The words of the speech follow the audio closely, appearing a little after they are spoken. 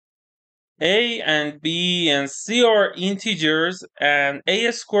A and B and C are integers, and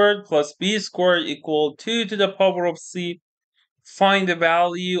A squared plus B squared equal 2 to the power of C. Find the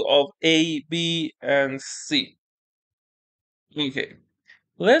value of A, B, and C. Okay,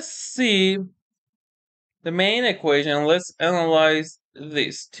 let's see the main equation. Let's analyze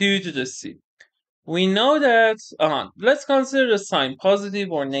this 2 to the C. We know that, let's consider the sign,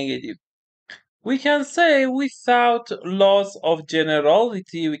 positive or negative. We can say without loss of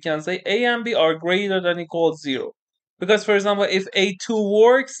generality, we can say A and B are greater than or equal to 0. Because, for example, if A2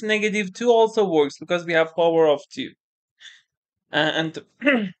 works, negative 2 also works because we have power of 2. And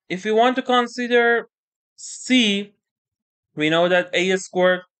if we want to consider C, we know that A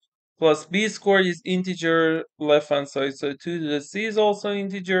squared plus B squared is integer left hand side. So 2 to the C is also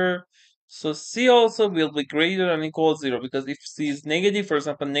integer. So C also will be greater than or equal to 0 because if C is negative, for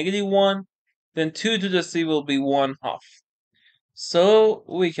example, negative 1, then 2 to the C will be 1/2. So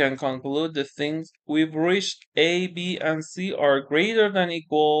we can conclude the things we've reached A, B, and C are greater than or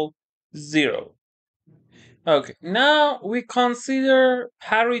equal to 0. Okay, now we consider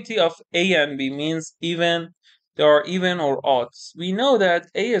parity of A and B, means even, they are even or odds. We know that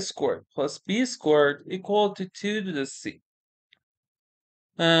A squared plus B squared equal to 2 to the C.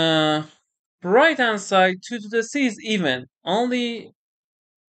 Right hand side, 2 to the C is even, only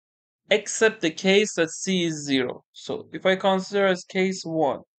except the case that C is 0. So if I consider as case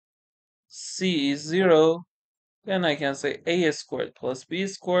 1, C is 0, then I can say A squared plus B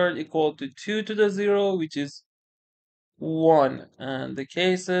squared equal to 2 to the 0, which is 1. And the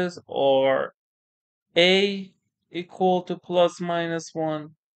cases are A equal to plus minus 1,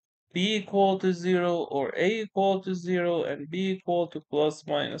 B equal to 0, or A equal to 0, and B equal to plus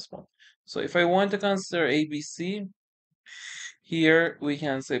minus 1. So if I want to consider ABC, here we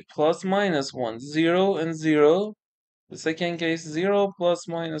can say plus minus 1, 0 and 0. The second case, 0 plus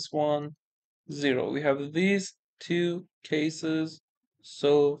minus 1, 0. We have these two cases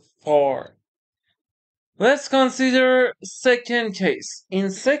so far. Let's consider second case.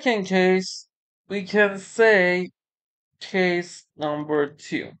 In second case, we can say case number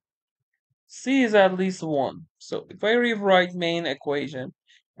 2. C is at least 1. So if I rewrite main equation,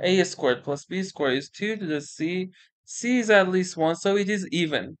 A squared plus B squared is 2 to the C. C is at least 1, so it is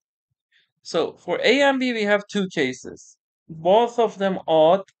even. So for A and B, we have two cases. Both of them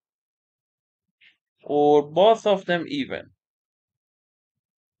odd or both of them even.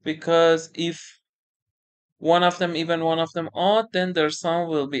 Because if one of them even, one of them odd, then their sum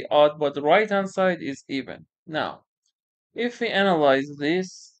will be odd, but the right hand side is even. Now, if we analyze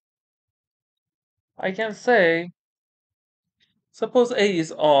this, I can say, suppose A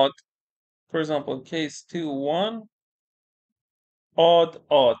is odd, for example, case 2, 1, odd,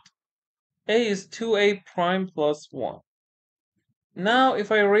 odd. A is 2A prime plus 1. Now,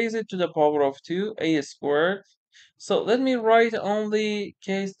 if I raise it to the power of 2, A squared. So let me write only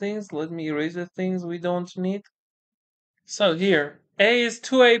case things. Let me erase the things we don't need. So here, A is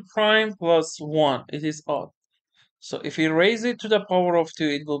 2A prime plus 1. It is odd. So if we raise it to the power of 2,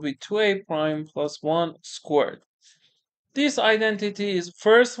 it will be 2A prime plus 1 squared. This identity is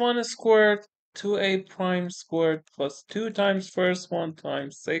first one squared, 2A prime squared plus 2 times first one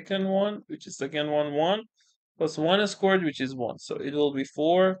times second one, which is second one, 1, plus 1 squared, which is 1. So it will be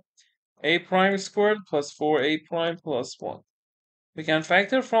 4A prime squared plus 4A prime plus 1. We can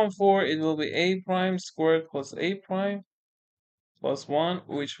factor from 4, it will be A prime squared plus A prime plus 1,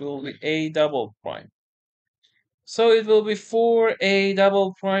 which will be A double prime. So it will be 4A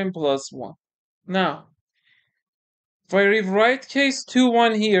double prime plus 1. Now, if I rewrite case 2,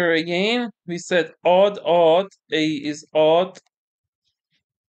 1 here again, we said odd, odd, A is odd,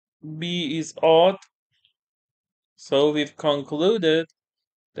 B is odd. So we've concluded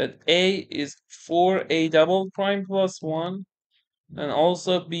that A is 4A double prime plus 1, and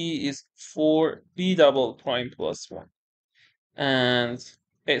also B is 4B double prime plus 1. And,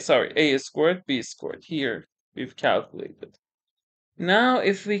 A is squared, B squared. Here we've calculated. Now,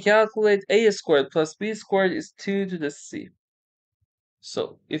 if we calculate A squared plus B squared is 2 to the C.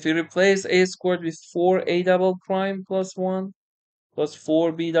 So, if we replace A squared with 4A double prime plus 1 plus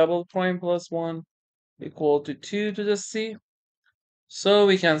 4B double prime plus 1 equal to 2 to the C. So,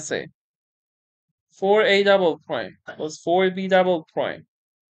 we can say 4A double prime plus 4B double prime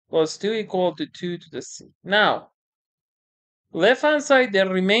plus 2 equal to 2 to the C. Now, left hand side, the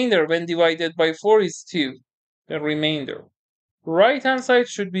remainder when divided by 4 is 2. The remainder. Right hand side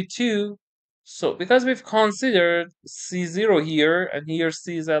should be 2. So because we've considered C0 here, and here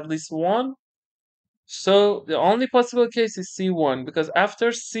C is at least 1, so the only possible case is C1, because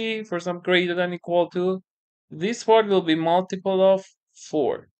after C, for some greater than or equal to, this part will be multiple of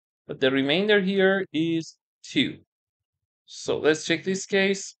 4. but the remainder here is 2. So let's check this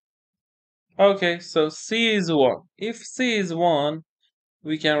case. Okay, so C is 1. If C is 1,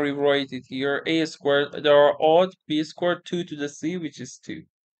 we can rewrite it here. A squared, there are odd, B squared 2 to the C, which is 2.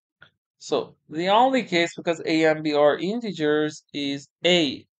 So the only case, because A and B are integers, is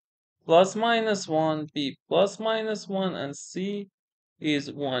A plus minus 1, B plus minus 1, and C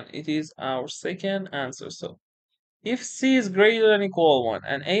is 1. It is our second answer. So if C is greater than equal 1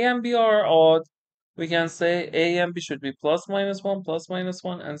 and A and B are odd, we can say A and B should be plus minus 1,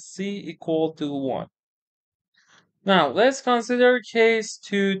 and C equal to 1. Now let's consider case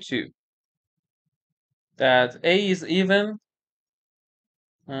 2, that A is even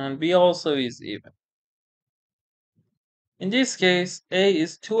and B also is even. In this case, A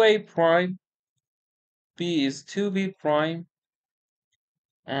is 2A prime, B is 2B prime,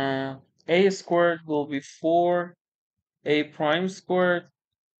 and A squared will be 4A prime squared,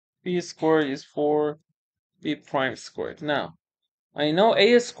 B squared is 4B prime squared. Now, I know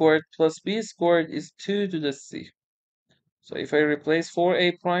A squared plus B squared is 2 to the C. So if I replace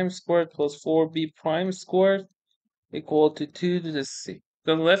 4A prime squared plus 4B prime squared equal to 2 to the C.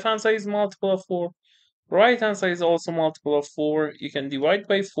 The left hand side is multiple of 4. Right hand side is also multiple of 4. You can divide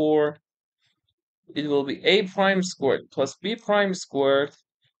by 4. It will be A prime squared plus B prime squared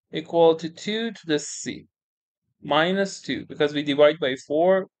equal to 2 to the C minus 2. Because we divide by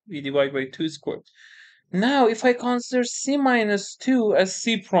 4, we divide by 2 squared. Now, if I consider C minus 2 as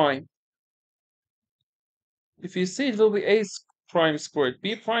C prime, if you see, it will be A prime squared.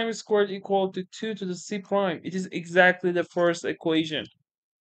 B prime squared equal to 2 to the C prime. It is exactly the first equation.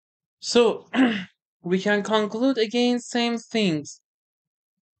 So, we can conclude again same things.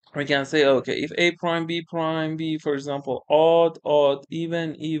 We can say, okay, if A prime, B, for example, odd,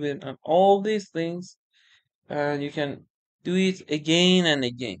 even, and all these things, and you can do it again and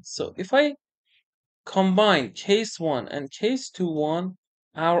again. So if I combine case 1 and case 2, 1,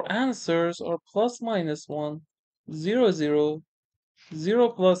 our answers are plus minus 1, 0, 0, 0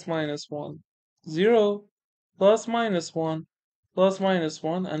 plus minus 1, 0, plus minus 1, plus minus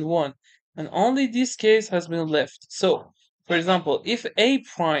 1, and 1. And only this case has been left. So, for example, if A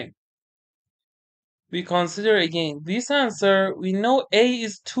prime, we consider again this answer, we know A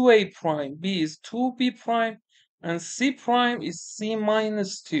is 2A prime, B is 2B prime, and C prime is C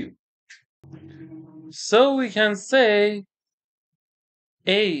minus 2. So we can say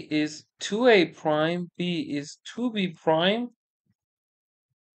A is 2A prime, B is 2B prime,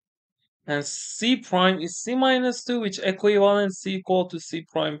 and C prime is C minus 2, which equivalent C equal to C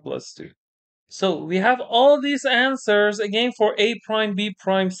prime plus 2. So we have all these answers again for A prime, B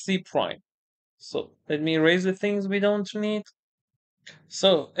prime, C prime. So let me erase the things we don't need.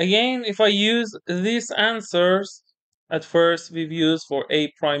 So again, if I use these answers, at first we've used for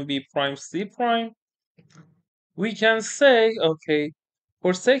A prime, B prime, C prime, we can say, okay,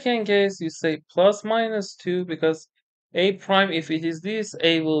 for second case, you say plus minus 2 because A prime, if it is this,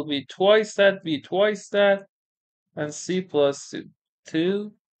 A will be twice that, B twice that, and C plus 2.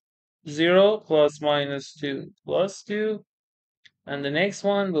 2, 0 plus minus 2 plus 2, and the next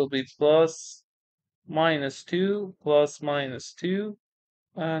one will be plus minus 2 plus minus 2,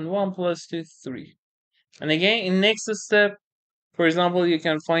 and 1 plus 2, 3. And again, in next step, for example, you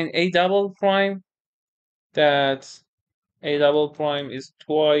can find A double prime, that A double prime is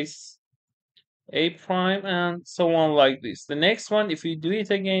twice A prime, and so on like this. The next one, if you do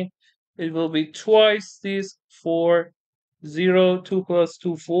it again, it will be twice this 4, 0, 2 plus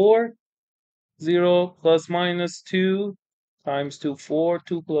 2, 4, 0 plus minus 2 times 2, 4,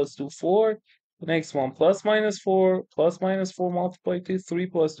 2 plus 2, 4. The next one, plus minus 4 multiplied to 3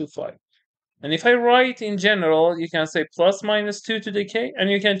 plus 2, 5. And if I write in general, you can say plus minus 2 to the k, and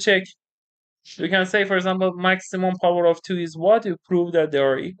you can check. You can say, for example, maximum power of 2 is what? You prove that they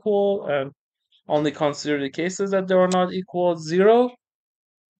are equal, and only consider the cases that they are not equal, 0.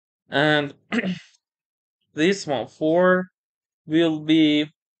 And this one, 4, will be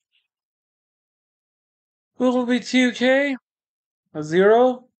 2k,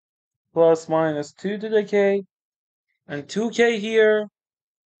 0, plus minus 2 to the k, and 2k here.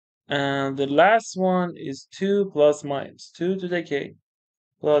 And the last one is 2 plus minus 2 to the k,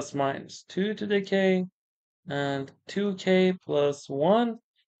 plus minus 2 to the k, and 2k plus 1,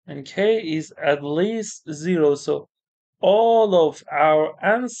 and k is at least 0. So all of our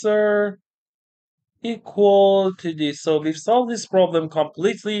answer equal to this. So we've solved this problem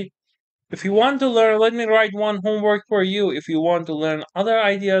completely. If you want to learn, let me write one homework for you. If you want to learn other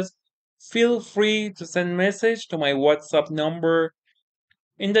ideas, feel free to send message to my WhatsApp number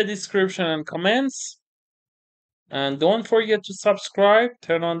in the description and comments. And don't forget to subscribe,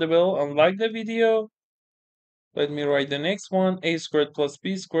 turn on the bell, and like the video. Let me write the next one. A squared plus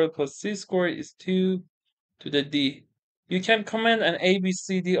B squared plus C squared is 2 to the D. You can comment an A, B,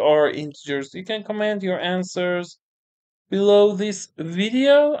 C, D are integers. You can comment your answers below this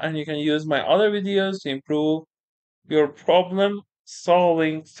video, and you can use my other videos to improve your problem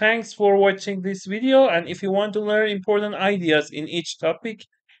solving. Thanks for watching this video, and if you want to learn important ideas in each topic,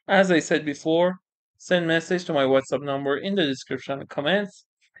 as I said before, send message to my WhatsApp number in the description comments.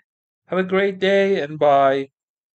 Have a great day and bye.